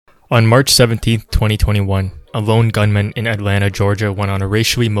On March 17th, 2021, a lone gunman in Atlanta, Georgia went on a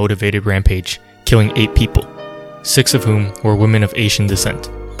racially motivated rampage, killing 8 people, 6 of whom were women of Asian descent.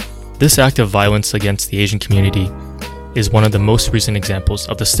 This act of violence against the Asian community is one of the most recent examples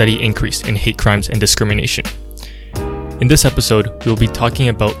of the steady increase in hate crimes and discrimination. In this episode, we will be talking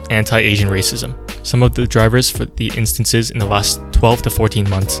about anti-Asian racism, some of the drivers for the instances in the last 12 to 14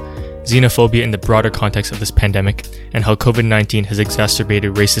 months, xenophobia in the broader context of this pandemic, and how COVID-19 has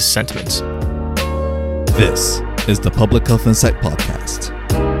exacerbated racist sentiments. This is the Public Health Insight Podcast.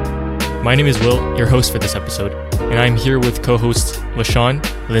 My name is Will, your host for this episode, and I'm here with co-hosts LaShawn,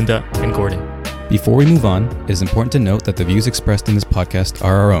 Linda, and Gordon. Before we move on, it is important to note that the views expressed in this podcast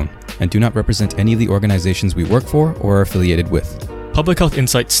are our own and do not represent any of the organizations we work for or are affiliated with. Public Health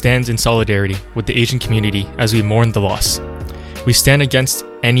Insight stands in solidarity with the Asian community as we mourn the loss. We stand against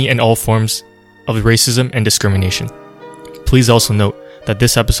any and all forms of racism and discrimination. Please also note that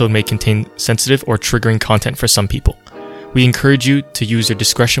this episode may contain sensitive or triggering content for some people. We encourage you to use your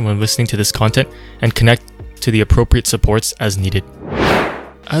discretion when listening to this content and connect to the appropriate supports as needed.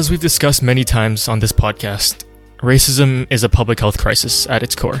 As we've discussed many times on this podcast, racism is a public health crisis at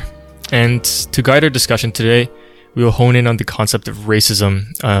its core. And to guide our discussion today, we will hone in on the concept of racism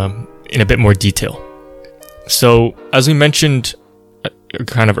in a bit more detail. So, as we mentioned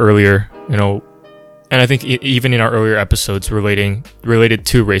kind of earlier, and I think even in our earlier episodes related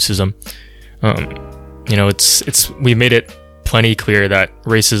to racism, we made it plenty clear that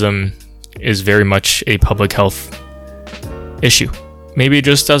racism is very much a public health issue. Maybe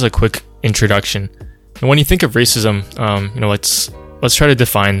just as a quick introduction, and when you think of racism, let's try to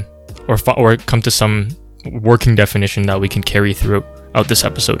define or come to some working definition that we can carry throughout this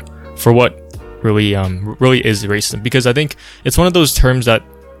episode for what really is racism, because I think it's one of those terms that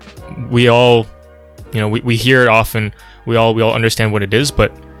we all, we hear it often. We all understand what it is,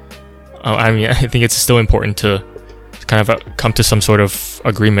 but I think it's still important to kind of come to some sort of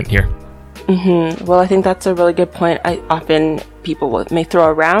agreement here. Mm-hmm. Well, I think that's a really good point. People may throw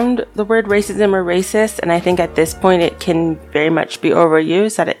around the word racism or racist, and I think at this point it can very much be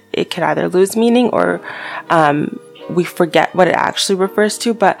overused, that it can either lose meaning or we forget what it actually refers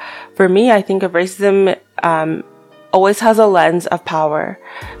to. But for me, I think of racism always has a lens of power.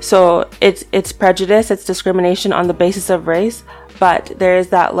 So it's prejudice, it's discrimination on the basis of race, but there is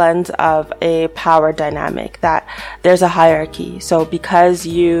that lens of a power dynamic, that there's a hierarchy. So because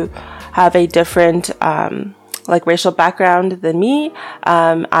you have a different racial background than me,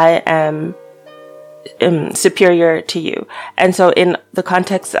 I am superior to you. And so in the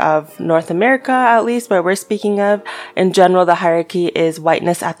context of North America, at least where we're speaking of, in general, the hierarchy is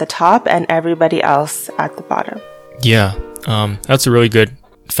whiteness at the top and everybody else at the bottom. Yeah, that's a really good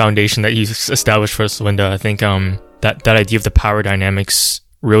foundation that you established for us, Linda. I think that idea of the power dynamics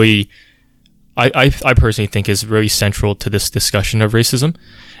really, I personally think is really central to this discussion of racism.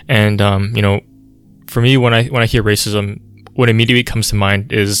 And for me, when I hear racism, what immediately comes to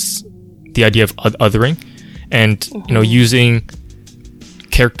mind is the idea of othering, and using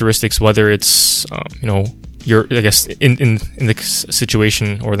characteristics, whether it's I guess in the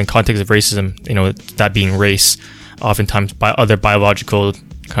situation or the context of racism, that being race, oftentimes by other biological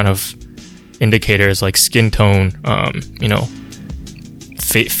kind of indicators like skin tone,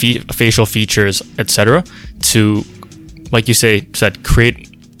 facial features, etc., to, like you said, create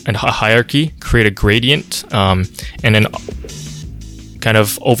a hierarchy, create a gradient, and then kind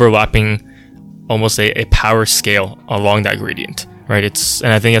of overlapping almost a power scale along that gradient, right?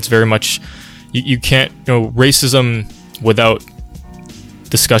 And I think that's very much, you can't, racism without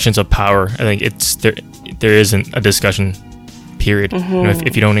discussions of power, I think there isn't a discussion, period. Mm-hmm.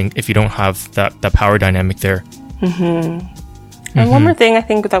 If you don't have that power dynamic there. Mm-hmm. And one more thing I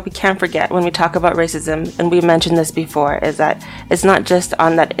think that we can't forget when we talk about racism, and we mentioned this before, is that it's not just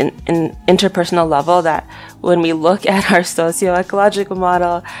on that interpersonal level, that when we look at our socio-ecological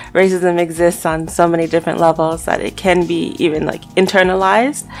model, racism exists on so many different levels that it can be even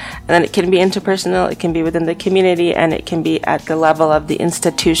internalized, and then it can be interpersonal, it can be within the community, and it can be at the level of the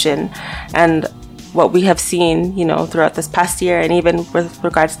institution. And what we have seen, throughout this past year, and even with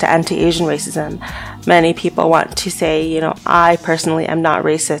regards to anti-Asian racism, many people want to say, I personally am not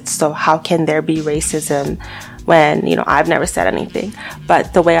racist, so how can there be racism when, I've never said anything?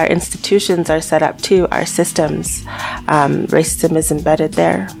 But the way our institutions are set up too, our systems, racism is embedded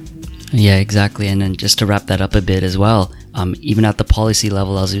there. Yeah, exactly. And then just to wrap that up a bit as well, even at the policy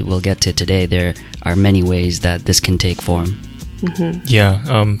level, as we'll get to today, there are many ways that this can take form. Mm-hmm.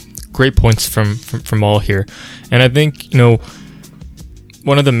 Yeah, great points from all here. And I think,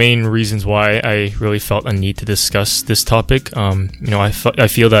 one of the main reasons why I really felt a need to discuss this topic. I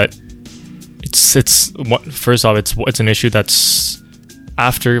feel that first off, it's an issue that's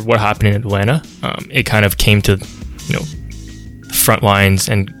after what happened in Atlanta. It kind of came to the front lines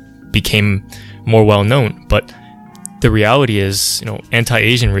and became more well known. But the reality is,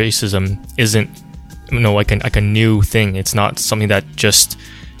 anti-Asian racism isn't like a new thing. It's not something that just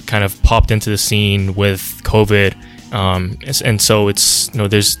kind of popped into the scene with COVID. And so it's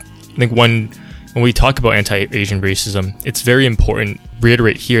there's, I think, when we talk about anti-Asian racism, it's very important to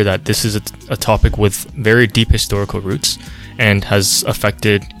reiterate here that this is a topic with very deep historical roots and has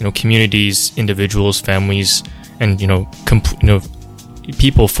affected communities, individuals, families, and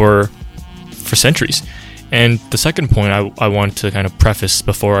people for centuries. And the second point I want to kind of preface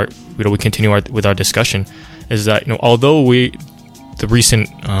before we continue with our discussion is that although the recent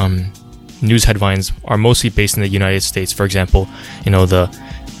news headlines are mostly based in the United States, for example, the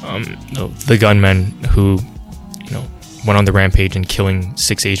gunmen who went on the rampage and killing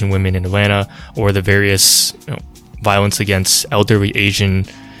 6 Asian women in Atlanta, or the various violence against elderly Asian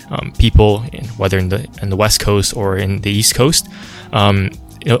people, whether in the West Coast or in the East Coast.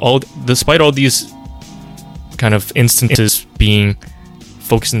 Despite all these kind of instances being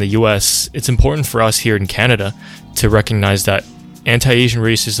focused in the U.S., it's important for us here in Canada to recognize that anti-Asian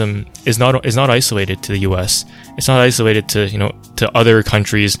racism is not isolated to the U.S. It's not isolated to other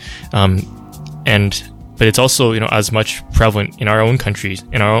countries, but it's also as much prevalent in our own countries,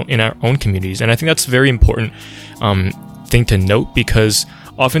 in our own communities. And I think that's a very important thing to note, because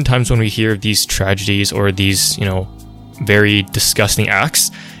oftentimes when we hear of these tragedies or these very disgusting acts,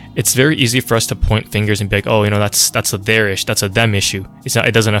 it's very easy for us to point fingers and be like, oh, that's a their issue, that's a them issue.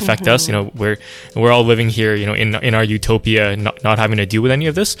 It doesn't affect us. We're all living here, in our utopia, not having to deal with any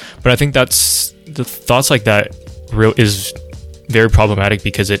of this. But I think that's the thoughts like that is very problematic,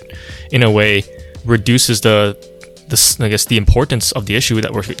 because it, in a way, reduces the importance of the issue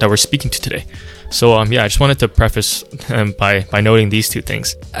that we're speaking to today. So I just wanted to preface by noting these two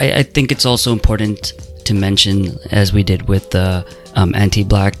things. I think it's also important to mention, as we did with the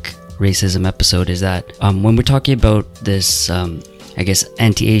anti-black racism episode, is that when we're talking about this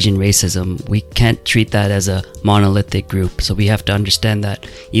anti-Asian racism, we can't treat that as a monolithic group. So we have to understand that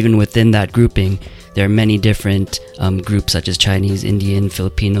even within that grouping, there are many different groups, such as Chinese, Indian,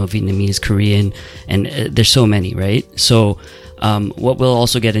 Filipino, Vietnamese, Korean, and there's so many, right? So what we'll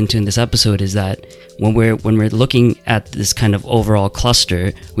also get into in this episode is that when we're looking at this kind of overall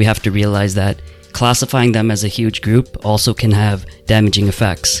cluster, we have to realize that classifying them as a huge group also can have damaging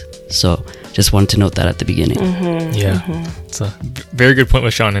effects. So just wanted to note that at the beginning. It's a very good point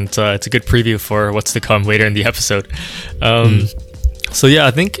with Sean, and it's a good preview for what's to come later in the episode. So yeah,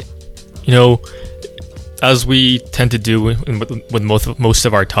 I think as we tend to do with most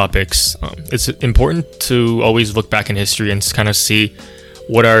of our topics, it's important to always look back in history and kind of see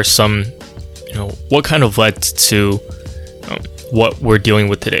what are some what kind of led to what we're dealing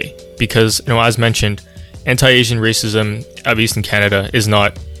with today. Because, as mentioned, anti-Asian racism, at least in Canada, is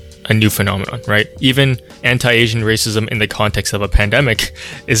not a new phenomenon, right? Even anti-Asian racism in the context of a pandemic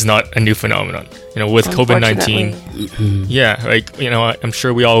is not a new phenomenon. With COVID-19, I'm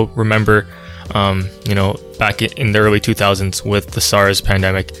sure we all remember, back in the early 2000s with the SARS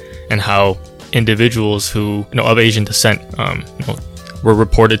pandemic, and how individuals who, of Asian descent, were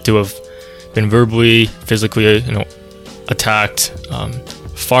reported to have been verbally, physically, attacked,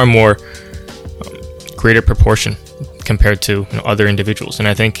 far more greater proportion compared to other individuals. And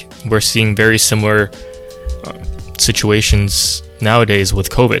I think we're seeing very similar situations nowadays with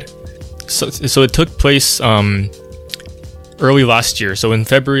COVID. So it took place early last year. So in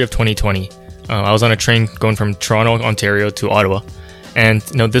February of 2020, I was on a train going from Toronto, Ontario to Ottawa, and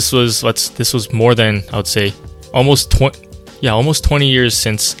this was more than, I would say, almost 20 years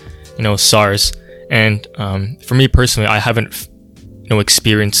since SARS. And for me personally, I haven't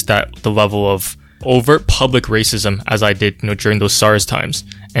experienced the level of overt public racism as I did during those SARS times.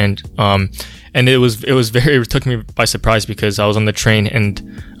 And it took me by surprise, because I was on the train,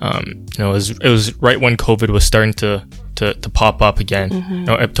 and it was right when COVID was starting to pop up again,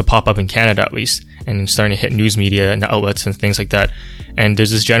 to pop up in Canada at least, and starting to hit news media and outlets and things like that. And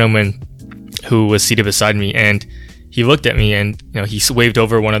there's this gentleman who was seated beside me, and he looked at me, and he waved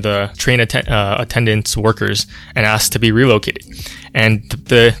over one of the train attendants workers and asked to be relocated. And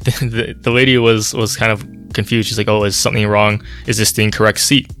the lady was kind of confused. She's like, "Oh, is something wrong? Is this the incorrect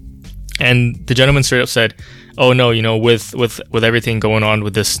seat?" And the gentleman straight up said, "Oh no, with everything going on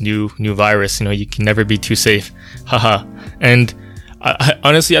with this new virus, you can never be too safe, haha." And I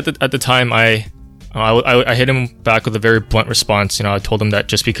honestly, at the time, I I hit him back with a very blunt response. I told him that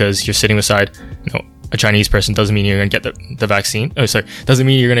just because you're sitting beside, a Chinese person doesn't mean you're going to get the vaccine. Oh, sorry, doesn't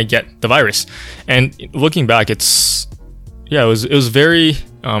mean you're going to get the virus. And looking back, it was very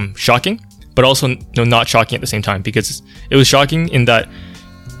shocking, but also not shocking at the same time, because it was shocking in that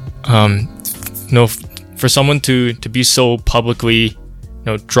for someone to be so publicly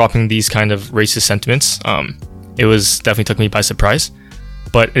dropping these kind of racist sentiments, it was definitely took me by surprise.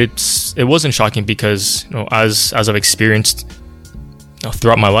 But it wasn't shocking because as I've experienced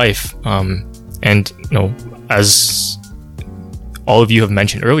throughout my life, and as all of you have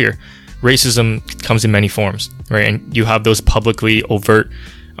mentioned earlier, racism comes in many forms, right? And you have those publicly overt,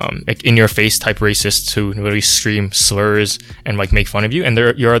 in your face type racists who really scream slurs and make fun of you, and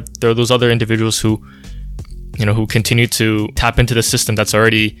there are those other individuals who continue to tap into the system that's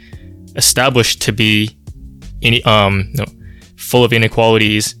already established to be full of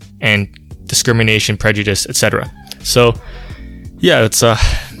inequalities and discrimination, prejudice, etc. So yeah, it's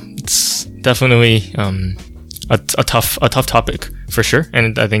definitely a tough topic for sure,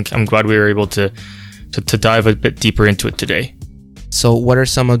 and I think I'm glad we were able to dive a bit deeper into it today. So what are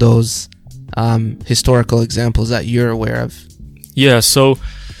some of those historical examples that you're aware of? Yeah, so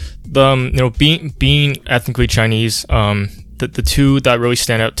being ethnically Chinese, the two that really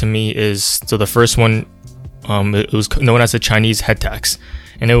stand out to me is, so the first one, it was known as the Chinese head tax,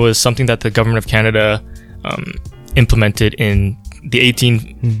 and it was something that the government of Canada implemented in the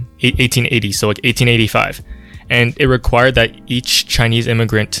 1880s, so 1885, and it required that each Chinese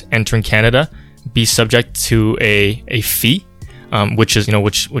immigrant entering Canada be subject to a fee, which is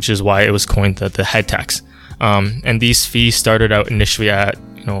why it was coined the head tax. And these fees started out initially at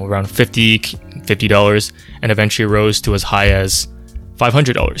around $50 and eventually rose to as high as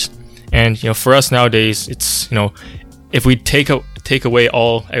 $500. And for us nowadays, it's if we take away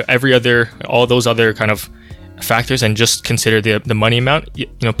all those other kind of factors and just consider the money amount,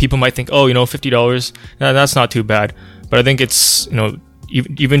 people might think, $50, that's not too bad. But I think it's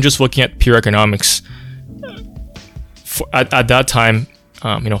even just looking at pure economics, at that time,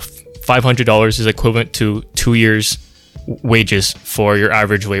 $500 is equivalent to 2 years wages for your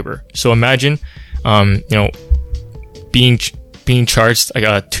average labor. So imagine being charged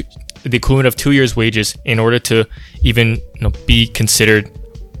the equivalent of 2 years wages in order to even be considered,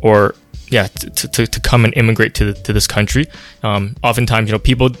 or to come and immigrate to this country. Oftentimes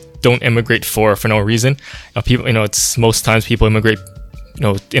people don't immigrate for no reason. It's most times people immigrate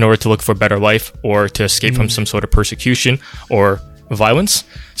in order to look for a better life or to escape from some sort of persecution or violence.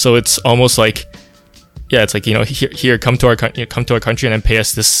 So it's almost like, here, come to our country and then pay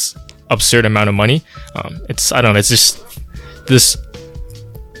us this absurd amount of money. It's just this,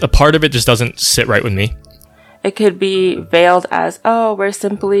 a part of it just doesn't sit right with me. It could be veiled as, we're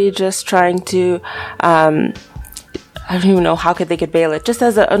simply just trying to, I don't even know how they could veil it, just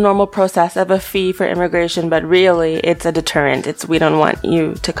as a normal process of a fee for immigration, but really it's a deterrent. It's, we don't want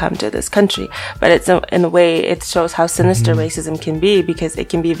you to come to this country. But it's in a way, it shows how sinister racism can be, because it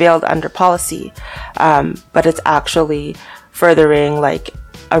can be veiled under policy, but it's actually furthering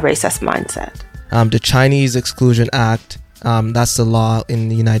a racist mindset. The Chinese Exclusion Act, that's the law in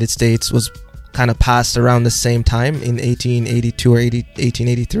the United States, was kind of passed around the same time in 1882 or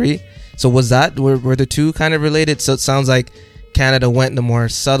 1883. So were the two kind of related? So it sounds like Canada went the more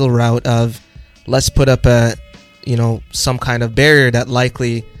subtle route of, let's put up some kind of barrier that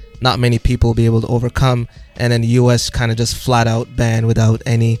likely not many people will be able to overcome, and then the US kind of just flat out ban without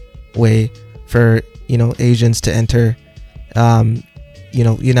any way for Asians to enter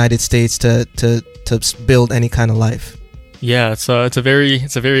United States to build any kind of life. Yeah, it's a very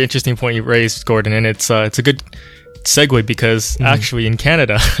interesting point you raised, Gordon, and it's a good segue, because actually in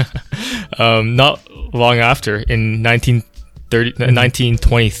Canada, not long after, in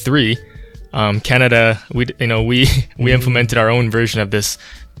 1923, Canada, we implemented our own version of this,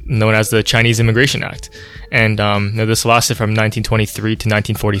 known as the Chinese Immigration Act, and this lasted from 1923 to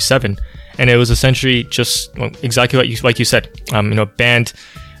 1947, and it was essentially just exactly like you said, banned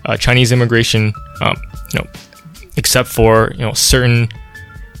Chinese immigration, except for certain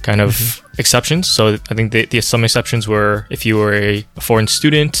kind of exceptions. So I think some exceptions were if you were a foreign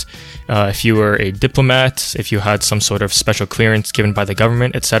student, if you were a diplomat, if you had some sort of special clearance given by the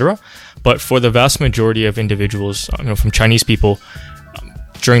government, etc. But for the vast majority of individuals, from Chinese people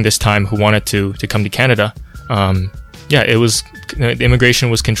during this time who wanted to come to Canada, it was the immigration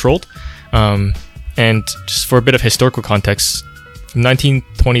was controlled. And just for a bit of historical context, from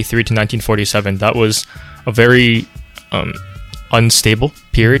 1923 to 1947, that was a very unstable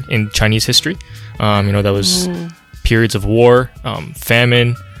period in Chinese history. That was periods of war,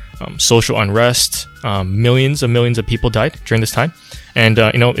 famine, social unrest. Millions of people died during this time. And,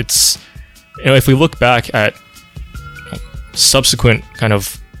 if we look back at subsequent kind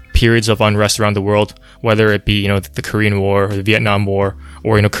of periods of unrest around the world, whether it be, the Korean War or the Vietnam War,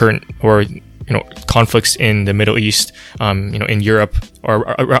 or, current, or, conflicts in the Middle East, in Europe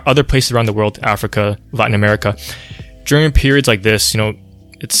or other places around the world, Africa, Latin America, during periods like this,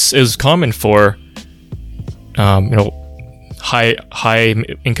 it was common for, high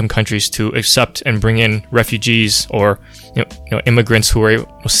income countries to accept and bring in refugees or immigrants who are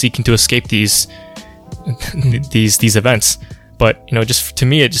seeking to escape these events. But just to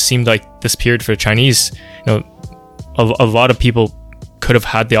me, it just seemed like this period for the Chinese, a lot of people could have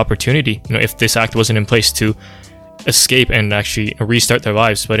had the opportunity, if this act wasn't in place, to escape and actually restart their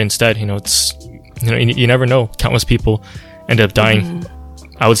lives. But instead, it's you never know. Countless people ended up dying.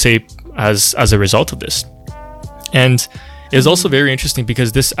 I would say as a result of this. And it was also very interesting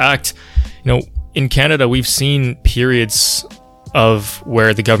because this act, in Canada, we've seen periods of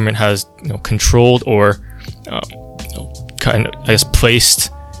where the government has, controlled or, kind of, I guess,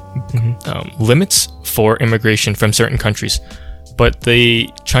 placed limits for immigration from certain countries. But the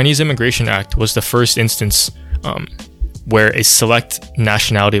Chinese Immigration Act was the first instance where a select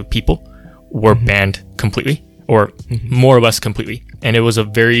nationality of people were banned completely, or more or less completely. And it was a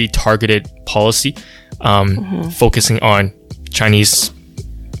very targeted policy focusing on Chinese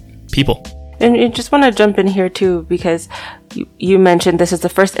people. And I just want to jump in here too, because you mentioned this is the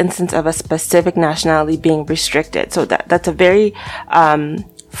first instance of a specific nationality being restricted. So that's a very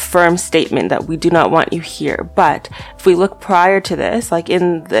firm statement that we do not want you here. But if we look prior to this, like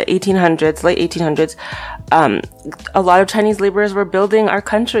in the 1800s, late 1800s, a lot of Chinese laborers were building our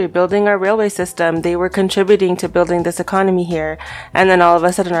country, building our railway system. They were contributing to building this economy here. And then all of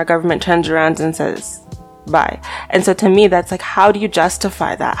a sudden our government turns around and says, bye. And so to me, that's like, how do you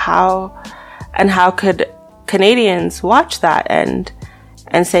justify that? How could Canadians watch that and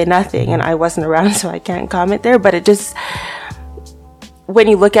say nothing? And I wasn't around, so I can't comment there, but it just, when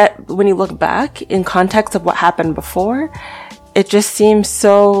you look back in context of what happened before, it just seems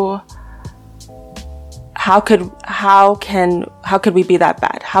so, how could we be that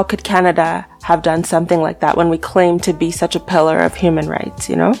bad? How could Canada have done something like that when we claim to be such a pillar of human rights,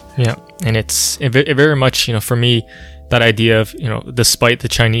 Yeah. And it very much, for me, that idea of, despite the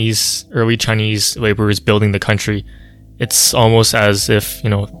early Chinese laborers building the country, it's almost as if,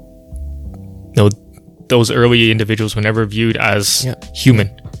 those early individuals were never viewed as human.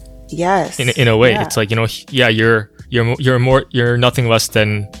 Yes. In a way, it's like, you're nothing less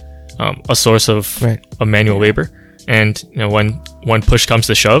than a source of manual labor. And, when push comes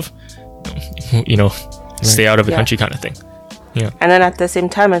to shove, stay out of the country kind of thing. Yeah. And then at the same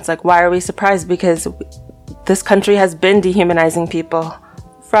time, it's like, why are we surprised? Because this country has been dehumanizing people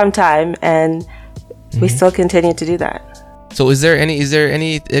from time, and we still continue to do that. So is there any,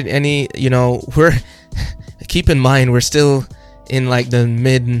 we're, keep in mind, we're still in like the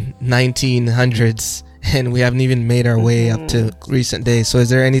mid 1900s and we haven't even made our way up to recent days. So is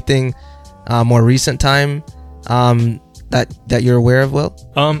there anything more recent time that you're aware of, Will?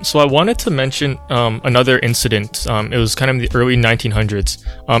 So I wanted to mention another incident. It was kind of in the early 1900s,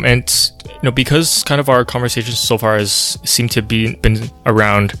 and because kind of our conversations so far has seemed to been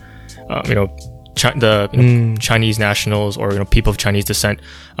around, Chinese nationals or people of Chinese descent.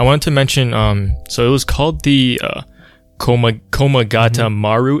 I wanted to mention. So it was called the Komagata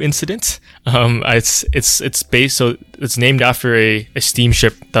Maru incident. It's based, so it's named after a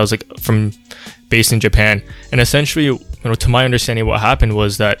steamship that was based in Japan, and essentially, to my understanding, what happened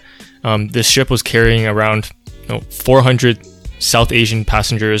was that this ship was carrying around 400 South Asian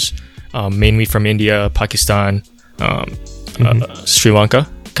passengers, mainly from India, Pakistan, Sri Lanka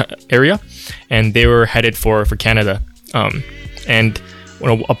area, and they were headed for Canada. And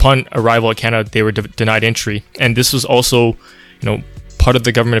upon arrival at Canada, they were denied entry, and this was also, part of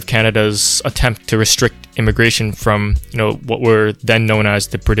the government of Canada's attempt to restrict immigration from, what were then known as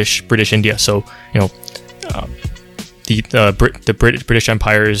the British India. So, the British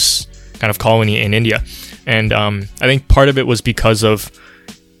Empire's kind of colony in India, and I think part of it was because of,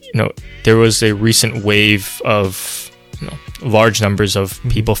 there was a recent wave of, large numbers of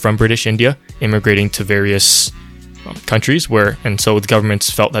people from British India immigrating to various countries and so the governments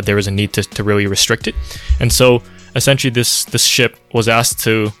felt that there was a need to really restrict it, and so essentially this ship was asked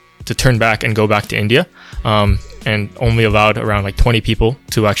to turn back and go back to India, and only allowed around like 20 people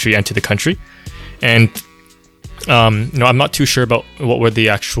to actually enter the country. And I'm not too sure about what were the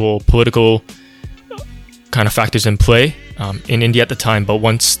actual political kind of factors in play in India at the time, but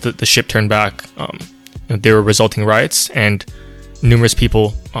once the ship turned back, there were resulting riots, and numerous people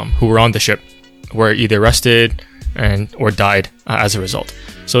who were on the ship were either arrested or died as a result.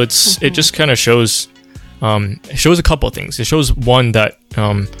 So it just kind of shows a couple of things. It shows one that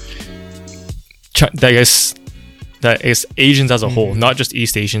I guess Asians as a whole, not just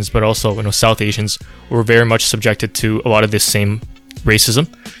East Asians, but also South Asians, were very much subjected to a lot of this same racism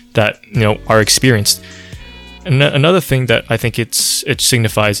that are experienced. And another thing that I think it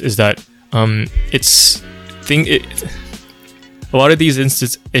signifies is that a lot of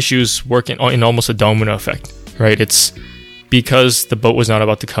these issues work in almost a domino effect, right? It's because the boat was not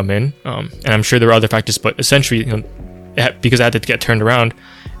about to come in, and I'm sure there are other factors, but essentially, because it had to get turned around,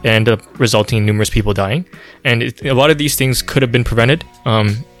 it ended up resulting in numerous people dying. And a lot of these things could have been prevented,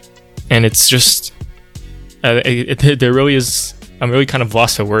 and it's just there really is. I'm really kind of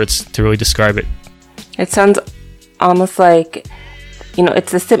lost for words to really describe it. It sounds almost like,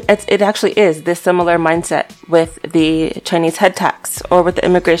 it actually is this similar mindset with the Chinese head tax or with the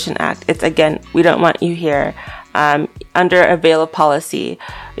Immigration Act. It's, again, we don't want you here. Under a veil of policy,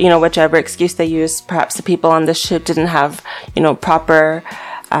 whichever excuse they use, perhaps the people on the ship didn't have, didn't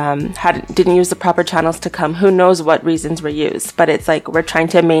use the proper channels to come. Who knows what reasons were used? But it's like we're trying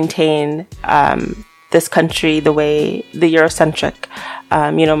to maintain this country the way the Eurocentric,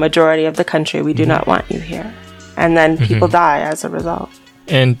 majority of the country. We do not want you here, and then people die as a result.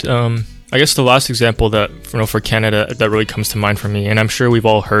 And I guess the last example that for Canada that really comes to mind for me, and I'm sure we've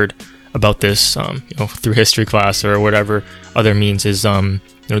all heard about this, through history class or whatever other means, is the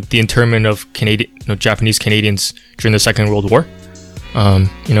internment of Japanese Canadians during the Second World War.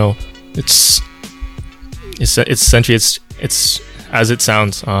 It's essentially it's as it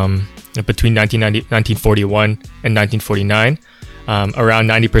sounds. Between 1941 and 1949, around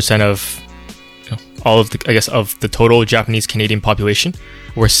 90% of all of the total Japanese Canadian population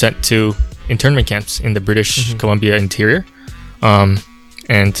were sent to internment camps in the British Columbia interior. And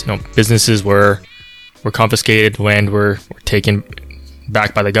businesses were confiscated, land were taken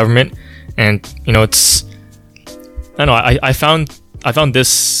back by the government, and I found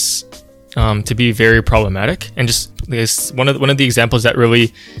this to be very problematic, and just one of the examples that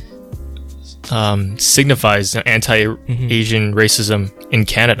really signifies anti-Asian racism in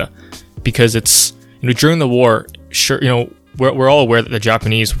Canada, because it's during the war, sure, we're all aware that the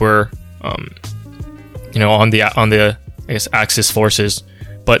Japanese were on the I guess Axis forces,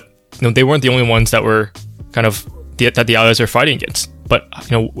 but they weren't the only ones that were kind of that the Allies are fighting against. But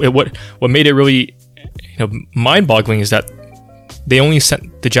what made it really mind-boggling is that they only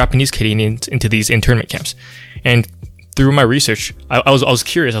sent the Japanese Canadians into these internment camps. And through my research, I was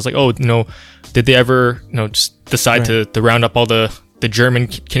curious. I was like, did they ever just decide to round up all the German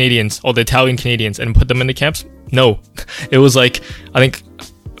Canadians, all the Italian Canadians, and put them in the camps? No, it was like, I think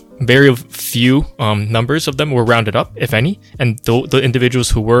very few numbers of them were rounded up, if any, and the individuals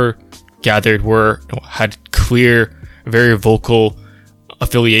who were gathered had clear, very vocal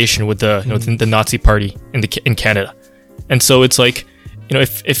affiliation with the Nazi Party in Canada. And so it's like,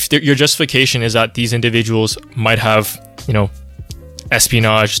 if your justification is that these individuals might have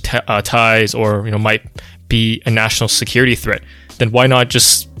espionage ties or might be a national security threat, then why not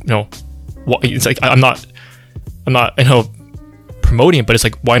just it's like I'm not promoting it, but it's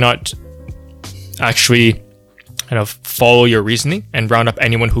like, why not actually kind of follow your reasoning and round up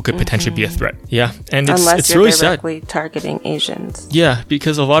anyone who could potentially be a threat? Yeah, and it's really sad. Unless you're directly targeting Asians. Yeah,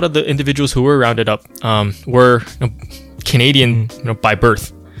 because a lot of the individuals who were rounded up were Canadian by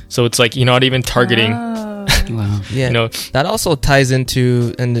birth, so it's like you're not even targeting. Wow. Yeah, that also ties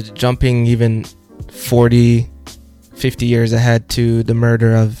into and jumping even 40, 50 years ahead to the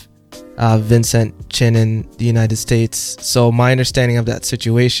murder of Vincent Chin in the United States. So my understanding of that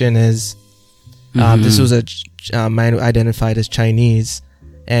situation is this was a man who identified as Chinese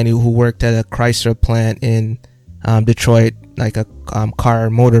and who worked at a Chrysler plant in Detroit, like a car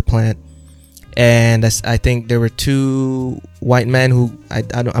motor plant. And I think there were two white men who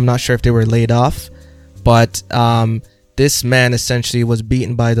I'm not sure if they were laid off, but this man essentially was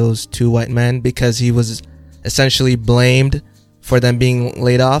beaten by those two white men because he was essentially blamed for them being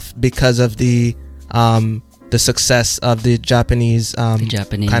laid off because of the success of the Japanese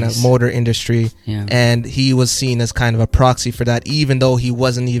kind of motor industry. Yeah. And he was seen as kind of a proxy for that, even though he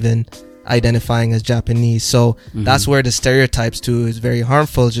wasn't even identifying as Japanese. So that's where the stereotypes too is very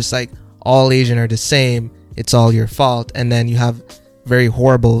harmful. It's just like all Asian are the same, it's all your fault. And then you have very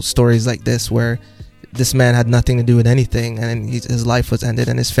horrible stories like this where this man had nothing to do with anything, and his life was ended,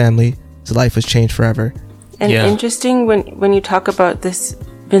 and his life was changed forever. And interesting when you talk about this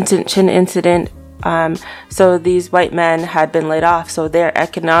Vincent Chin incident, so these white men had been laid off, so their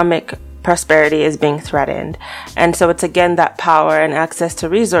economic prosperity is being threatened. And so it's again that power and access to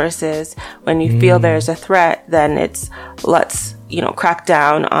resources. When you feel there's a threat, then it's let's, crack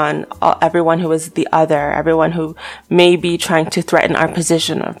down on everyone who is the other, everyone who may be trying to threaten our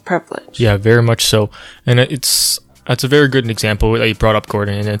position of privilege. Yeah, very much so. And that's a very good example that you brought up,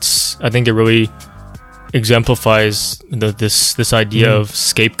 Gordon. And I think it really exemplifies this idea of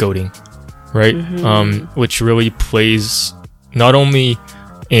scapegoating, right? Which really plays not only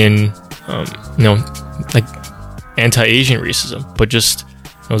in like anti-Asian racism, but just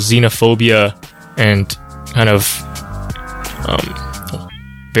xenophobia and kind of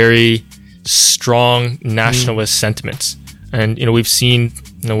very strong nationalist sentiments. And we've seen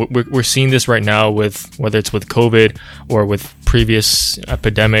we're seeing this right now with whether it's with COVID or with previous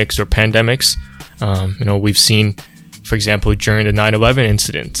epidemics or pandemics. We've seen, for example, during the 9/11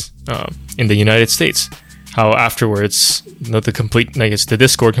 incident in the United States, how afterwards the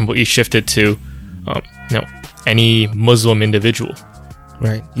discord completely shifted to any Muslim individual.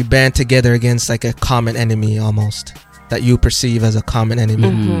 Right. You band together against like a common enemy almost that you perceive as a common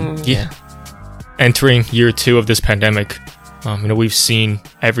enemy. Yeah. Entering year 2 of this pandemic, we've seen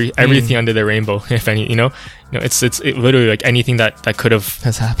everything under the rainbow. If any, it's literally like anything that could have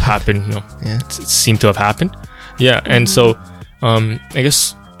has happened. It seemed to have happened. Yeah. And so, I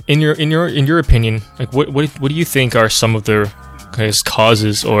guess in your opinion, like what do you think are some of the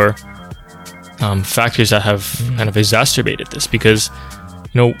causes or factors that have kind of exacerbated this? Because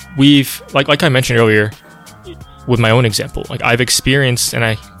we've like I mentioned earlier with my own example, like I've experienced and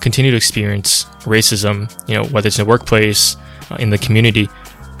I continue to experience racism, whether it's in the workplace, in the community,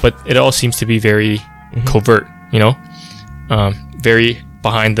 but it all seems to be very covert, very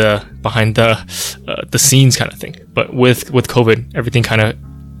behind the scenes kind of thing. But with COVID, everything kind of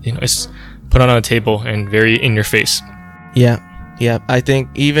is put on a table and very in your face. Yeah. I think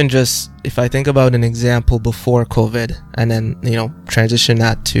even just if I think about an example before COVID and then transition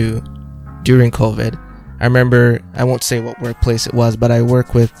that to during COVID, I remember, I won't say what workplace it was, but I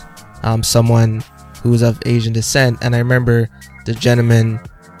work with someone who was of Asian descent, and I remember the gentleman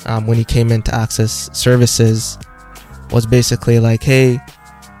when he came in to access services was basically like, hey,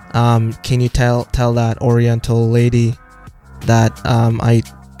 can you tell that Oriental lady that I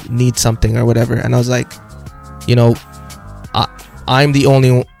need something or whatever? And I was like, I'm the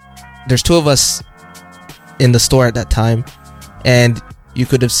only, there's 2 of us in the store at that time, and you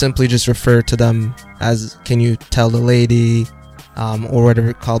could have simply just referred to them as, can you tell the lady, or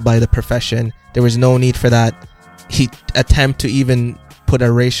whatever called by the profession. There was no need for that. He attempt to even put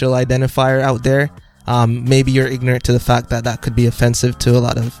a racial identifier out there. Maybe you're ignorant to the fact that could be offensive to a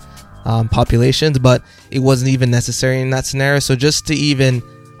lot of populations, but it wasn't even necessary in that scenario. So just to even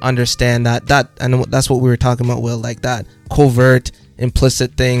understand that and that's what we were talking about, Will, like that covert,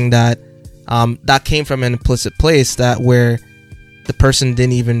 implicit thing that came from an implicit place, that where the person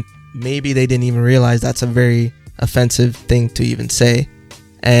didn't even realize that's a very offensive thing to even say.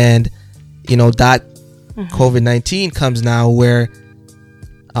 And that COVID-19 comes now where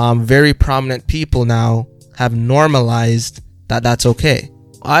very prominent people now have normalized that's okay.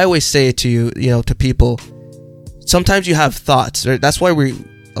 I always say to you, to people, sometimes you have thoughts, right? That's why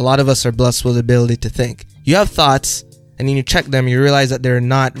a lot of us are blessed with the ability to think. You have thoughts, and then you check them, you realize that they're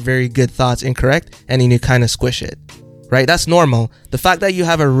not very good thoughts, incorrect, and then you kind of squish it. Right? That's normal. The fact that you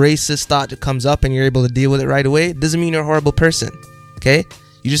have a racist thought that comes up and you're able to deal with it right away doesn't mean you're a horrible person. Okay?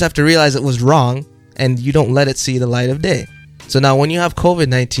 You just have to realize it was wrong and you don't let it see the light of day. So now when you have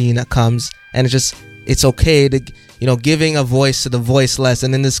COVID-19 that comes and it's okay to, giving a voice to the voiceless,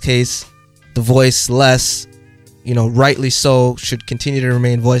 and in this case, the voiceless, rightly so, should continue to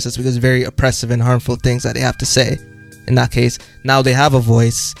remain voiceless because very oppressive and harmful things that they have to say. In that case, now they have a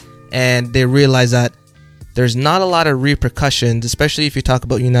voice and they realize that there's not a lot of repercussions, especially if you talk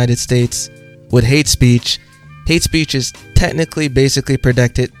about United States with hate speech. Hate speech is technically basically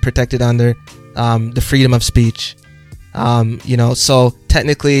protected under the freedom of speech. So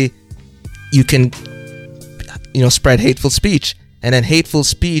technically you can, spread hateful speech, and then hateful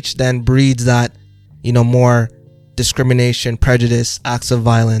speech then breeds that, more discrimination, prejudice, acts of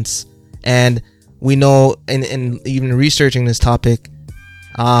violence. And we know in even researching this topic,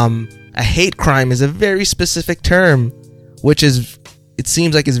 a hate crime is a very specific term, which it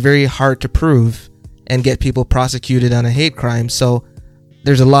seems like it's very hard to prove and get people prosecuted on a hate crime. So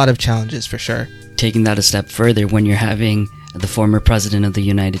there's a lot of challenges for sure. Taking that a step further, when you're having the former president of the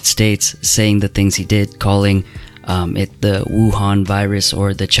United States saying the things he did, calling it the Wuhan virus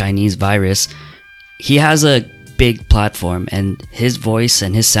or the Chinese virus, he has a big platform, and his voice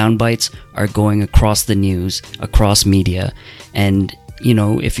and his sound bites are going across the news, across media, and you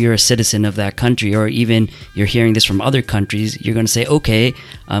know, if you're a citizen of that country, or even you're hearing this from other countries, you're going to say, okay,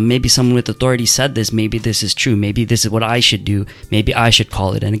 maybe someone with authority said this, maybe this is true, maybe this is what I should do, maybe I should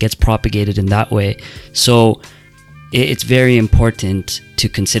call it, and it gets propagated in that way. So it's very important to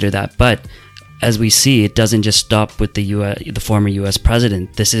consider that. But as we see, it doesn't just stop with the former U.S.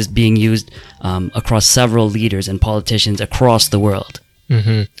 president. This is being used across several leaders and politicians across the world.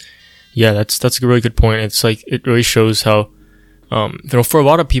 Mm-hmm. Yeah, that's a really good point. It's like, it really shows how, you know, for a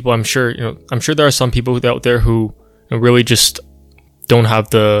lot of people, I'm sure there are some people out there who really just don't have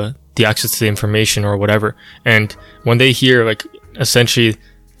the access to the information or whatever. And when they hear, like, essentially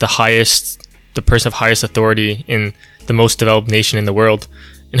the person of highest authority in the most developed nation in the world,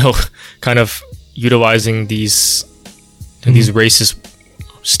 you know, kind of utilizing these racist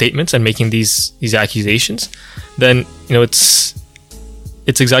statements and making these accusations, then, you know,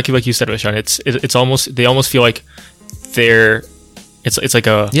 it's exactly like you said, Sean. It's almost, they almost feel like it's like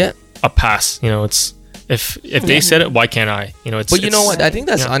a pass, you know. It's if they said it, why can't I? You know, but you know what? I think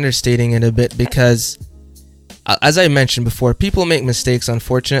that's understating it a bit, because as I mentioned before, people make mistakes.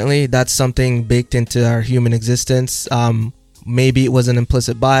 Unfortunately, that's something baked into our human existence. Maybe it was an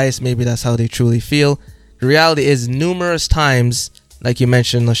implicit bias. Maybe that's how they truly feel. The reality is, numerous times, like you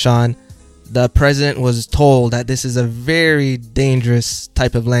mentioned, LaShawn, the president was told that this is a very dangerous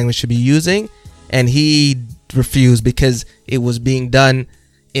type of language to be using, and he refused because it was being done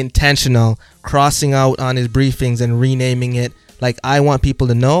intentional, crossing out on his briefings and renaming it. Like, I want people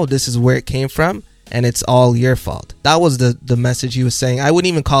to know this is where it came from, and it's all your fault. That was the message he was saying. I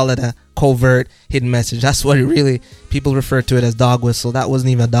wouldn't even call it a covert hidden message. That's what it really, people refer to it as dog whistle. That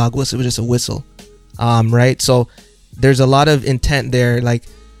wasn't even a dog whistle, it was just a whistle. Right? So there's a lot of intent there. Like,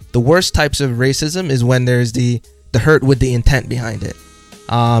 the worst types of racism is when there's the hurt with the intent behind it.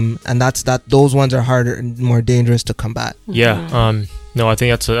 And those ones are harder and more dangerous to combat. Yeah. No, I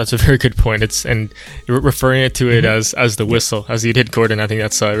think that's a very good point. And referring it to it as the whistle, as you did, Gordon. I think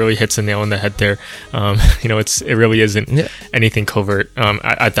that's really hits a nail on the head there. You know, it really isn't anything covert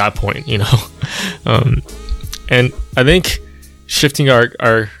at that point. You know, and I think shifting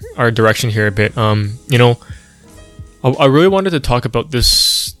our direction here a bit. You know, I really wanted to talk about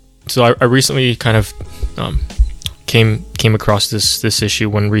this. So I recently kind of came across this issue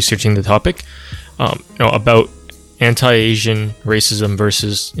when researching the topic. You know, about anti-Asian racism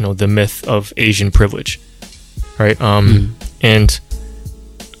versus, you know, the myth of Asian privilege, right? And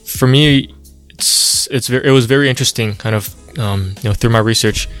for me, it was very interesting. Kind of, you know, through my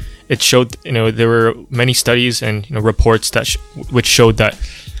research, it showed, you know, there were many studies and, you know, reports that which showed that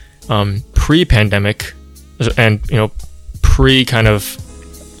pre-pandemic and, you know, pre kind of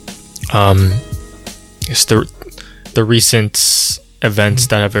it's the recent events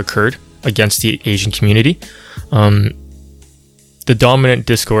that have occurred against the Asian community. The dominant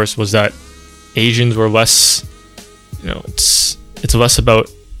discourse was that Asians were less, you know, it's less about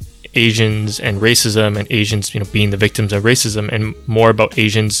Asians and racism, and Asians, you know, being the victims of racism, and more about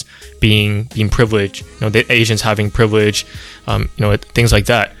Asians being privileged, you know, the Asians having privilege, you know, things like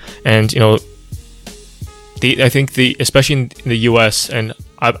that. And, you know, I think especially in the US, and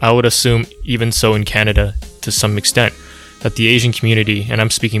I would assume even so in Canada to some extent, that the Asian community, and I'm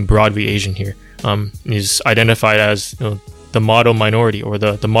speaking broadly Asian here, is identified as, you know, the model minority or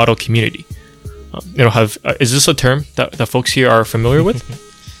the model community. You know, is this a term that folks here are familiar with?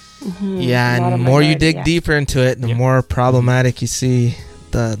 Yeah, and the more you dig deeper into it, the more problematic you see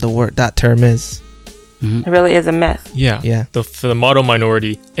the word, that term is. It really is a myth. Yeah. For the model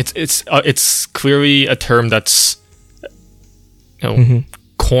minority, it's clearly a term that's, you know,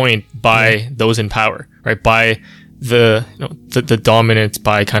 coined by those in power, right? By the dominant,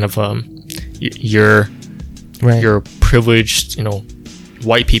 by kind of your privileged, you know,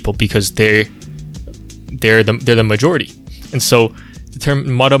 white people, because they're the majority. And so the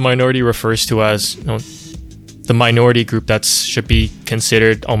term model minority refers to as, you know, the minority group that should be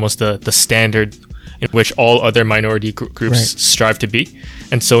considered almost the standard in which all other minority groups strive to be.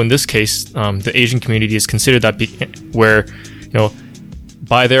 And so in this case, the Asian community is considered that where, you know,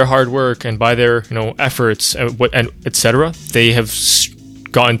 by their hard work and by their, you know, efforts and etc., they have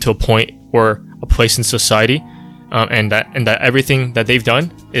gotten to a point or a place in society, and that everything that they've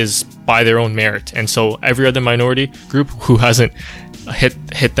done is by their own merit. And so every other minority group who hasn't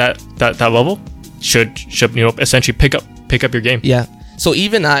hit that level should, you know, essentially pick up your game. Yeah. So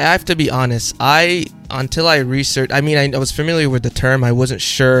even I have to be honest, until I researched, I mean, I was familiar with the term. I wasn't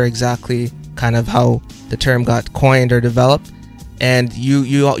sure exactly kind of how the term got coined or developed. And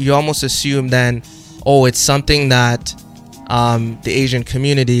you almost assume then, oh, it's something that the Asian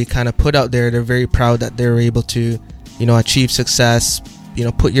community kind of put out there. They're very proud that they were able to, you achieve success,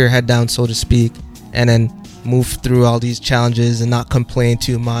 put your head down, so to speak, and then move through all these challenges and not complain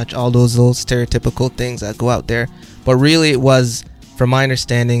too much, all those little stereotypical things that go out there. But really it was, from my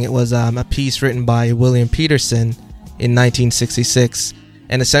understanding, it was a piece written by William Peterson in 1966,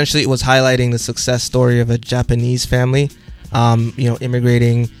 and essentially it was highlighting the success story of a Japanese family,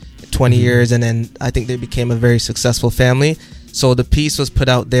 immigrating 20 years, and then I think they became a very successful family. So the piece was put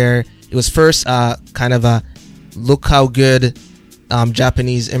out there. It was first kind of a look how good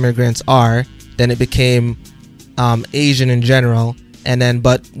Japanese immigrants are. Then it became Asian in general, and then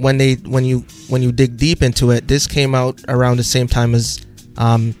but when you dig deep into it, this came out around the same time as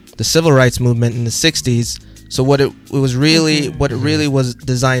the civil rights movement in the 60s. So what it really was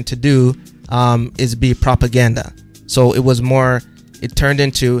designed to do is be propaganda. So it turned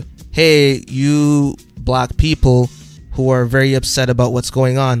into, hey, you black people who are very upset about what's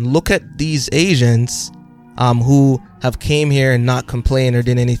going on, look at these Asians who have came here and not complained or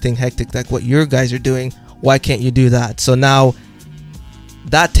did anything hectic like what your guys are doing. Why can't you do that? So now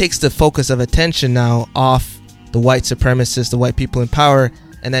that takes the focus of attention now off the white supremacists, the white people in power,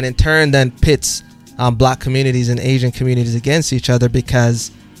 and then in turn then pits black communities and Asian communities against each other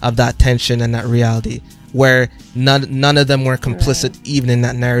because of that tension and that reality, where none of them were complicit even in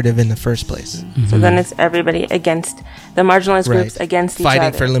that narrative in the first place. So then it's everybody against the marginalized groups, against each other,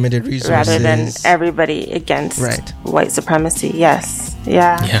 fighting for limited resources, rather than everybody against white supremacy. Yes.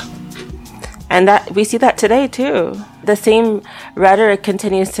 Yeah. And that we see that today too. The same rhetoric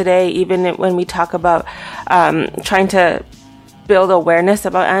continues today, even when we talk about trying to build awareness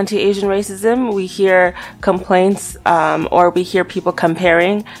about anti-Asian racism. We hear complaints or we hear people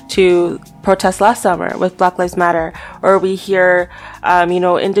comparing to protests last summer with Black Lives Matter, or we hear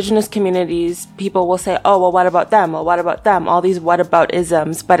indigenous communities, people will say, oh, well, what about them? Well, what about them? All these what about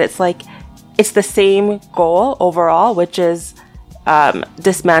isms. But it's like it's the same goal overall, which is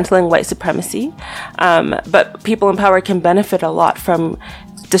dismantling white supremacy, but people in power can benefit a lot from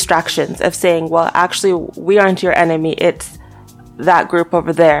distractions of saying, well, actually we aren't your enemy, it's that group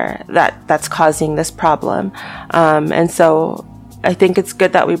over there that's causing this problem. And so I think it's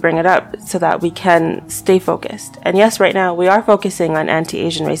good that we bring it up so that we can stay focused. And yes, right now we are focusing on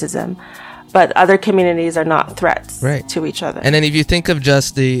anti-Asian racism, but other communities are not threats to each other. And then if you think of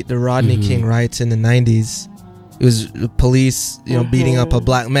just the Rodney King riots in the 90s, it was the police, beating up a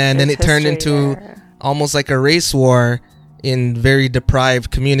black man. Then it turned into almost like a race war in very deprived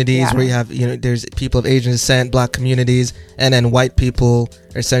communities where you have, there's people of Asian descent, black communities, and then white people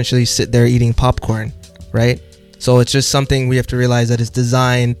essentially sit there eating popcorn, right? So it's just something we have to realize that it's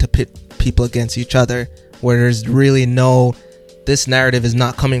designed to pit people against each other, where there's really this narrative is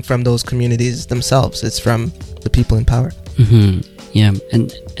not coming from those communities themselves. It's from the people in power. Yeah,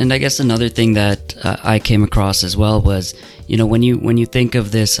 and I guess another thing that I came across as well was, when you think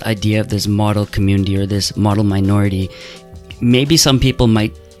of this idea of this model community or this model minority, maybe some people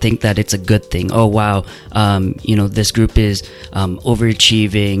might think that it's a good thing. Oh wow, this group is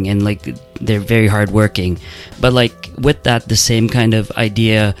overachieving and like they're very hardworking. But like with that, the same kind of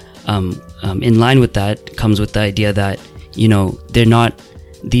idea in line with that comes with the idea that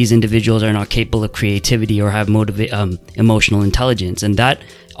these individuals are not capable of creativity or have emotional intelligence. And that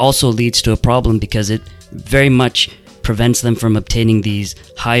also leads to a problem because it very much prevents them from obtaining these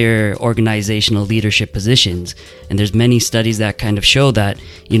higher organizational leadership positions. And there's many studies that kind of show that,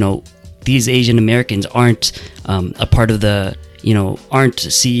 these Asian Americans aren't a part of the, aren't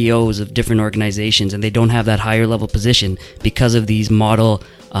CEOs of different organizations, and they don't have that higher level position because of these model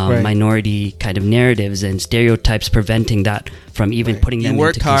minority kind of narratives and stereotypes preventing that from even putting them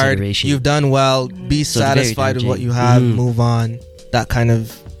into consideration. You've done well, be satisfied with what you have, move on. That kind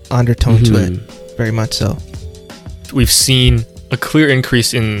of undertone to it, very much so. We've seen a clear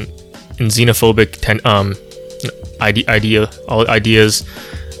increase in xenophobic ideas,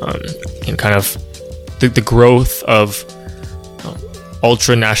 and kind of the growth of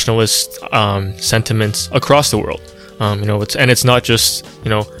ultra nationalist sentiments across the world. It's not just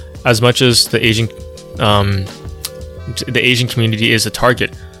as much as the Asian community is a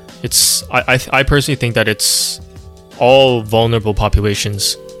target. I personally think that it's all vulnerable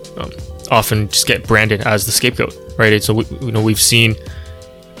populations often just get branded as the scapegoat, right? So we've seen,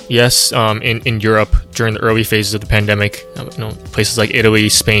 yes, in Europe during the early phases of the pandemic, places like Italy,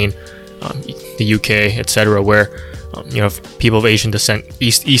 Spain, the UK, etc., where people of Asian descent,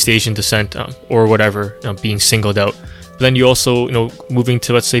 East Asian descent, or whatever, being singled out. But then you also, moving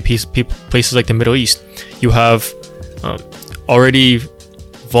to, let's say, places like the Middle East, you have already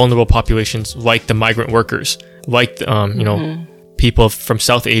vulnerable populations like the migrant workers, like people from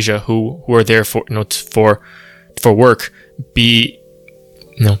South Asia who are there for for work be,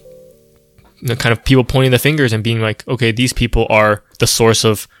 kind of people pointing the fingers and being like, okay, these people are the source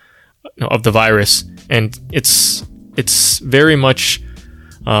of the virus, and it's very much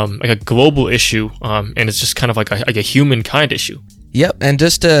like a global issue, and it's just kind of like a humankind issue. Yep, and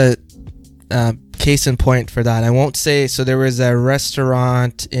just a case in point for that, I won't say. So there was a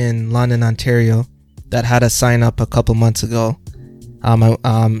restaurant in London, Ontario, that had a sign up a couple months ago,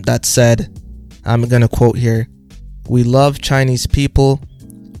 that said, I'm gonna quote here: "We love Chinese people.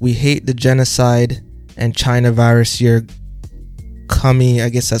 We hate the genocide and China virus your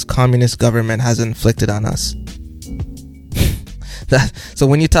communist government has inflicted on us." So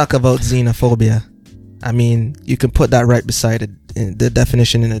when you talk about xenophobia, I mean, you can put that right beside the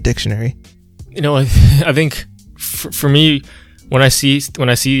definition in a dictionary. I think for me, when I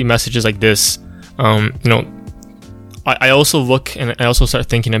see messages like this, I also look and I also start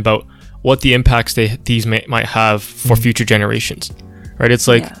thinking about what the impacts these might have for future generations, right? It's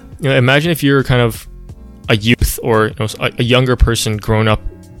like, imagine if you're kind of a youth or a younger person growing up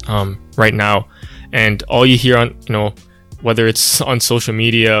right now, and all you hear on, whether it's on social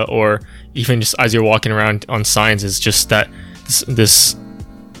media or even just as you're walking around on signs, is just that this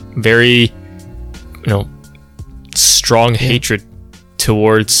very, strong hatred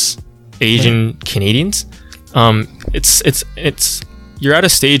towards Asian Canadians. It's you're at a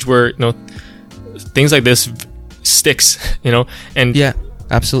stage where things like this sticks, and yeah,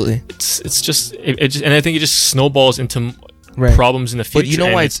 absolutely. It's just and I think it just snowballs into problems in the future. But you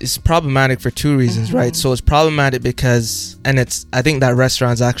know why it's problematic for two reasons, right? So it's problematic because, and I think that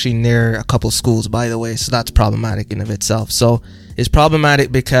restaurant's actually near a couple schools, by the way, so that's problematic in of itself. So it's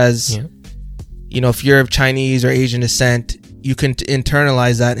problematic because if you're of Chinese or Asian descent, you can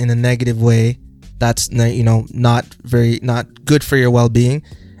internalize that in a negative way. That's not good for your well-being.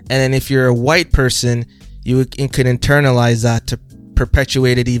 And then if you're a white person, you can internalize that to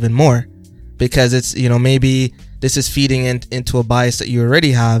perpetuate it even more, because it's maybe this is feeding into a bias that you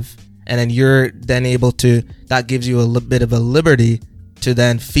already have, and then you're then able to, that gives you a bit of a liberty to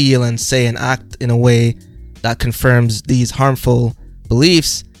then feel and say and act in a way that confirms these harmful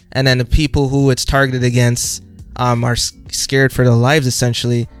beliefs, and then the people who it's targeted against are scared for their lives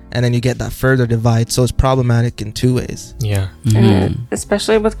essentially, and then you get that further divide. So it's problematic in two ways. Yeah. And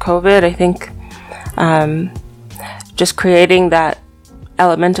especially with COVID, I think just creating that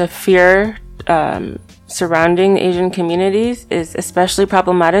element of fear surrounding Asian communities is especially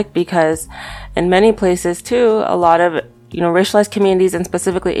problematic, because in many places too, a lot of racialized communities and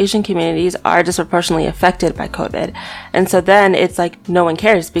specifically Asian communities are disproportionately affected by COVID. And so then it's like no one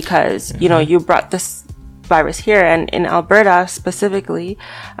cares because you brought this virus here. And in Alberta specifically,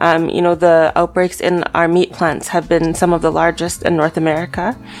 the outbreaks in our meat plants have been some of the largest in North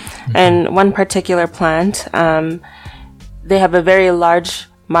America. And one particular plant, they have a very large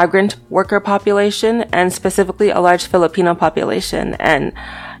migrant worker population, and specifically a large Filipino population. And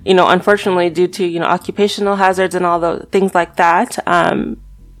unfortunately, due to occupational hazards and all the things like that,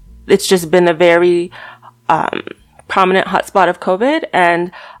 it's just been a very prominent hotspot of COVID,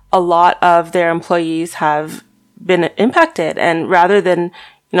 and a lot of their employees have been impacted. And rather than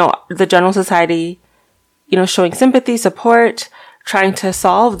the general society showing sympathy, support, trying to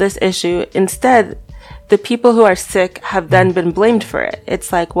solve this issue, instead the people who are sick have then been blamed for it.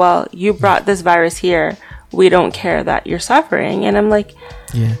 It's like, well, you brought this virus here, we don't care that you're suffering. And I'm like,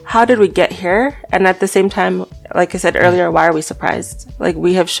 how did we get here? And at the same time, like I said earlier, why are we surprised? Like,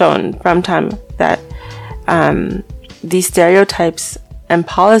 we have shown from time that these stereotypes and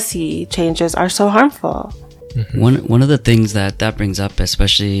policy changes are so harmful. One of the things that brings up,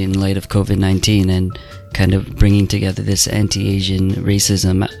 especially in light of COVID-19 and kind of bringing together this anti-Asian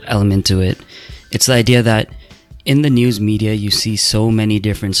racism element to it, it's the idea that in the news media, you see so many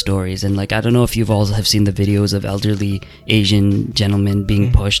different stories. And like, I don't know if you've all have seen the videos of elderly Asian gentlemen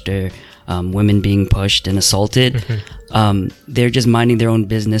being pushed, or women being pushed and assaulted. They're just minding their own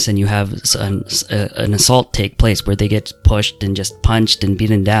business, and you have an assault take place where they get pushed and just punched and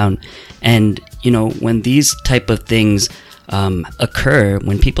beaten down. And, when these type of things occur,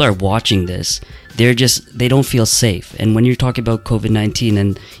 when people are watching this, they don't feel safe. And when you're talking about COVID-19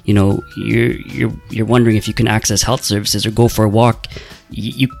 and you're wondering if you can access health services or go for a walk,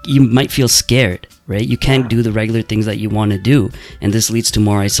 you might feel scared, right? You can't do the regular things that you want to do, and this leads to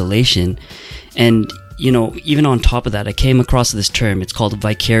more isolation. And even on top of that, I came across this term. It's called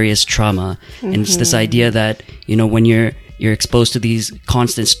vicarious trauma, and it's this idea that when you're exposed to these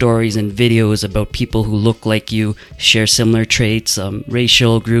constant stories and videos about people who look like you, share similar traits,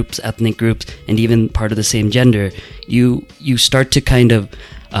 racial groups, ethnic groups, and even part of the same gender, you start to kind of,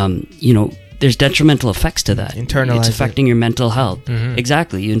 there's detrimental effects to that. Internalize it's affecting your mental health.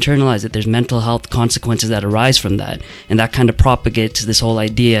 Exactly, you internalize it. There's mental health consequences that arise from that, and that kind of propagates this whole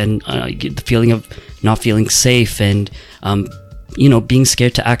idea, and you get the feeling of not feeling safe, and being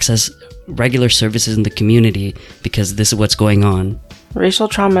scared to access regular services in the community because this is what's going on. Racial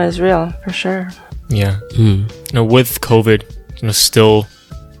trauma is real, for sure. Yeah. With COVID, still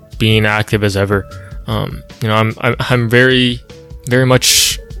being active as ever, I'm very, very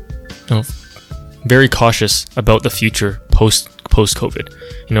much, very cautious about the future post COVID.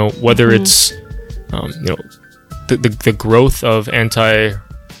 Whether it's, the growth of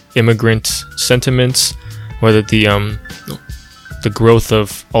anti-immigrant sentiments, whether the growth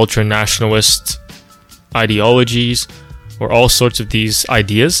of ultra-nationalist ideologies, or all sorts of these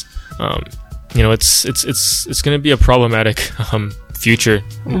ideas. It's going to be a problematic future,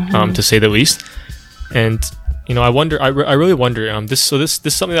 to say the least. And I wonder, I really wonder. This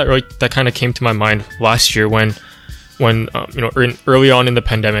is something that kind of came to my mind last year when early on in the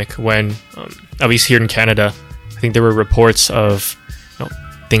pandemic, when at least here in Canada, I think there were reports of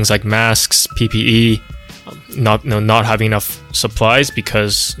things like masks, PPE, not having enough supplies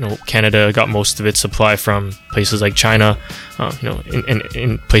because Canada got most of its supply from places like China,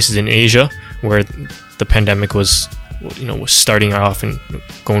 in places in Asia where the pandemic was starting off and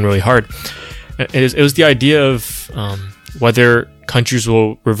going really hard. It was the idea of whether countries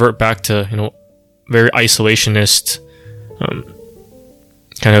will revert back to very isolationist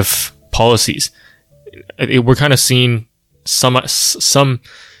kind of policies. We're kind of seeing some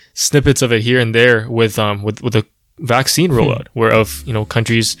snippets of it here and there with a vaccine rollout, where of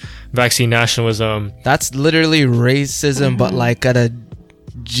countries' vaccine nationalism. That's literally racism, but like at a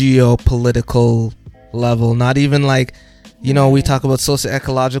geopolitical level. Not even like, we talk about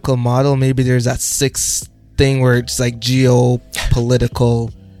socio-ecological model. Maybe there's that sixth thing where it's like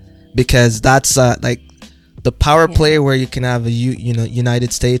geopolitical, because that's like the power player, where you can have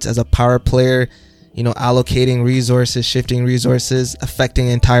United States as a power player, allocating resources, shifting resources, affecting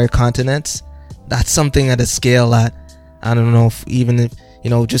entire continents. That's something at a scale that I don't know if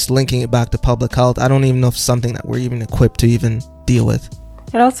just linking it back to public health, I don't even know if it's something that we're even equipped to even deal with.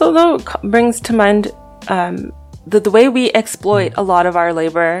 It also, though, brings to mind the way we exploit a lot of our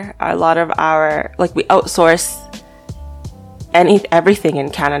labor, a lot of our, we outsource everything in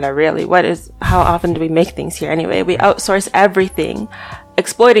Canada, really. How often do we make things here anyway? We outsource everything,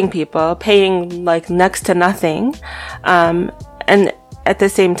 exploiting people, paying next to nothing, and at the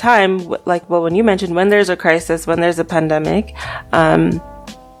same time, when you mentioned, when there's a crisis, when there's a pandemic,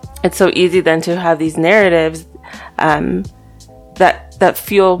 it's so easy then to have these narratives that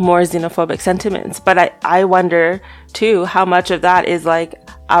fuel more xenophobic sentiments. But I wonder too how much of that is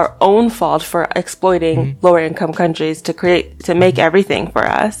our own fault for exploiting lower income countries to make everything for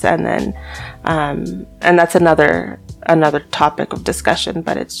us, and then and that's another topic of discussion,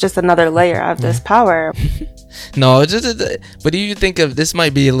 but it's just another layer of this power. No, but do you think of this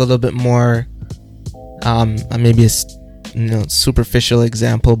might be a little bit more maybe a superficial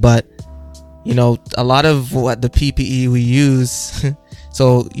example, but a lot of what the PPE we use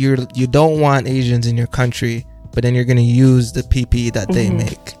so you don't want Asians in your country, but then you're going to use the PPE that they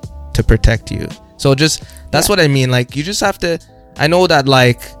make to protect you. So that's what I mean. You just have to, I know that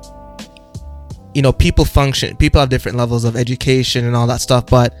people function, people have different levels of education and all that stuff,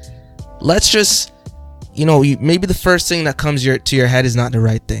 but let's just, maybe the first thing that comes to your head is not the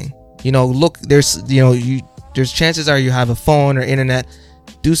right thing. Look, there's chances are you have a phone or internet,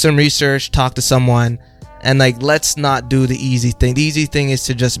 do some research, talk to someone, and let's not do the easy thing. The easy thing is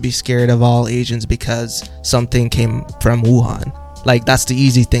to just be scared of all Asians because something came from Wuhan. That's the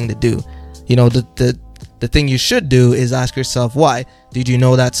easy thing to do. The thing you should do is ask yourself, why? Did you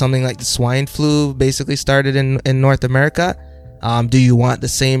know that something like the swine flu basically started in North America? Do you want the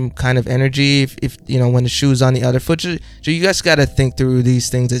same kind of energy if when the shoe's on the other foot? So you guys got to think through these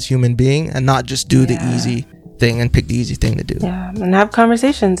things as human being and not just do the easy thing and pick the easy thing to do. Yeah, and have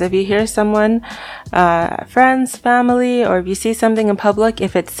conversations. If you hear someone, friends, family, or if you see something in public,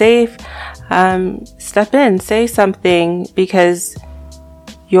 if it's safe, step in, say something, because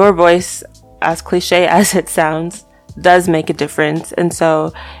your voice, as cliche as it sounds, does make a difference. And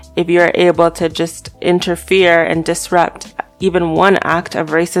so if you're able to just interfere and disrupt even one act of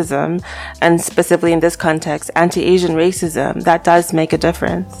racism, and specifically in this context, anti-Asian racism, that does make a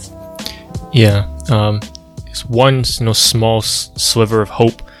difference. Yeah. It's one small sliver of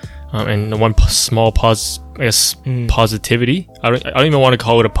hope, and one small positivity. I don't even want to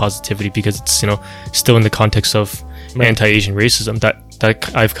call it a positivity, because it's still in the context of anti-Asian racism that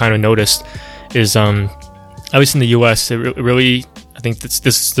I've kind of noticed is at least in the US, it really, I think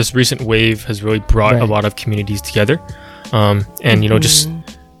this recent wave has really brought a lot of communities together. And, you know, just,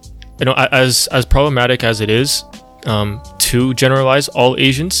 you know, as problematic as it is to generalize all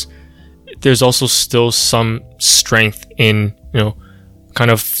Asians, there's also still some strength in, you know,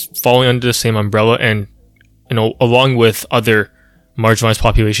 kind of falling under the same umbrella, and, you know, along with other marginalized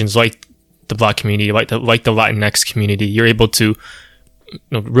populations like the Black community, like the Latinx community, you're able to, you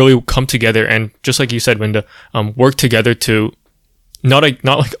know, really come together and, just like you said, Winda, work together to not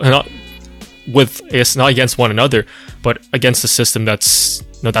against one another, but against the system that's,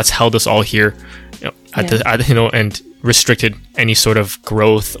 you know, that's held us all here, you know, you know, and restricted any sort of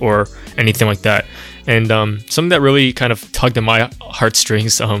growth or anything like that. And something that really kind of tugged at my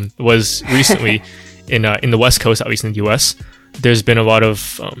heartstrings was recently in the West Coast, at least in the U.S., there's been a lot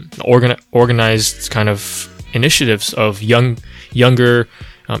of organized kind of initiatives of younger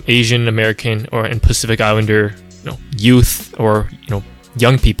Asian American and Pacific Islander, you know, youth, or, you know,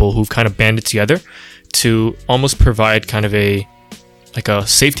 young people who've kind of banded together to almost provide kind of a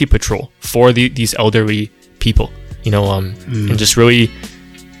safety patrol for these elderly people, you know, and just really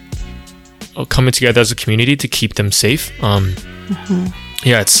coming together as a community to keep them safe.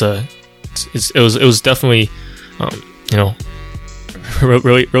 Yeah, it was definitely, you know,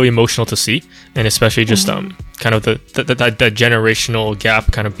 really emotional to see, and especially just kind of that generational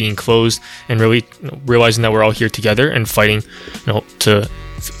gap kind of being closed, and really, you know, realizing that we're all here together and fighting, you know,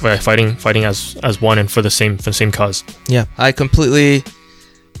 fighting as one and for the same cause. Yeah, I completely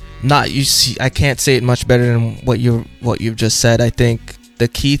I can't say it much better than what you've just said. I think the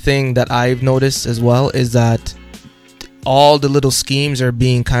key thing that I've noticed as well is that all the little schemes are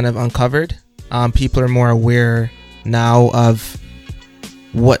being kind of uncovered. People are more aware now of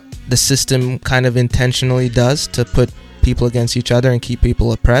what the system kind of intentionally does to put people against each other and keep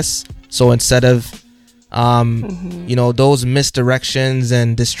people oppressed. So instead of you know, those misdirections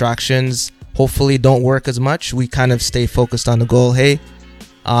and distractions hopefully don't work as much, we kind of stay focused on the goal. Hey,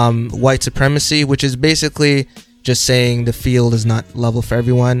 white supremacy, which is basically just saying the field is not level for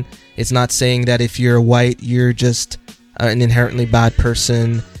everyone. It's not saying that if you're white, you're just an inherently bad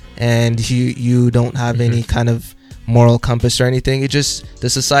person and you don't have any kind of moral compass or anything. It just, the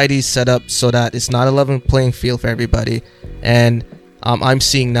society is set up so that it's not a level playing field for everybody. And I'm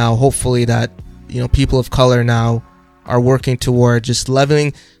seeing now, hopefully, that, you know, people of color now are working toward just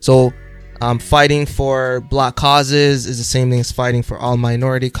leveling. So fighting for Black causes is the same thing as fighting for all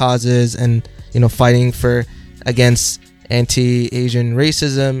minority causes, and, you know, fighting against anti-Asian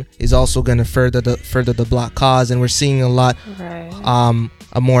racism is also going to further the Black cause. And we're seeing a lot,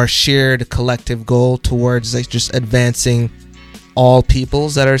 a more shared collective goal towards, like, just advancing all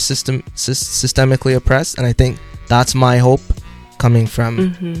peoples that are systemically oppressed. And I think that's my hope, coming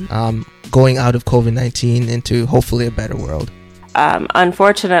from going out of COVID-19 into hopefully a better world.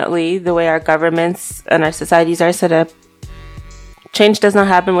 Unfortunately, the way our governments and our societies are set up, change does not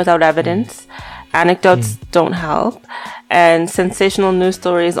happen without evidence. Anecdotes don't help, and sensational news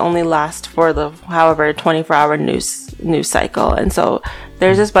stories only last for the 24-hour news cycle. And so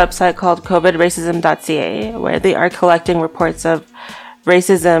there's this website called covidracism.ca where they are collecting reports of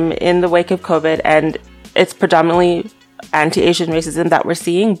racism in the wake of COVID, and it's predominantly anti-Asian racism that we're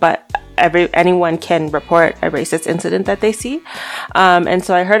seeing, but anyone can report a racist incident that they see. And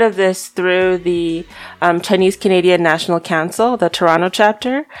so I heard of this through the Chinese Canadian National Council, the Toronto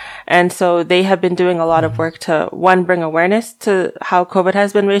chapter. And so they have been doing a lot of work to, one, bring awareness to how COVID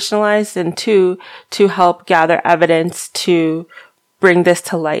has been racialized, and two, to help gather evidence to bring this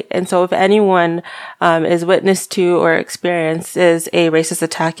to light. And so if anyone is witness to or experiences a racist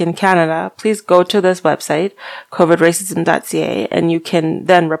attack in Canada, please go to this website, covidracism.ca, and you can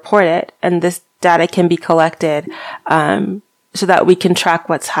then report it, and this data can be collected so that we can track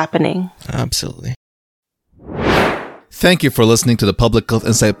what's happening. Absolutely. Thank you for listening to the Public Health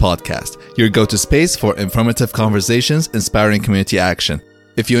Insight Podcast, your go-to space for informative conversations, inspiring community action.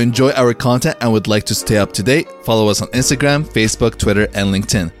 If you enjoy our content and would like to stay up to date, follow us on Instagram, Facebook, Twitter, and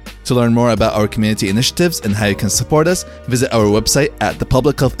LinkedIn. To learn more about our community initiatives and how you can support us, visit our website at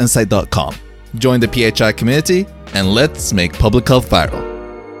thepublichealthinsight.com. Join the PHI community, and let's make public health viral.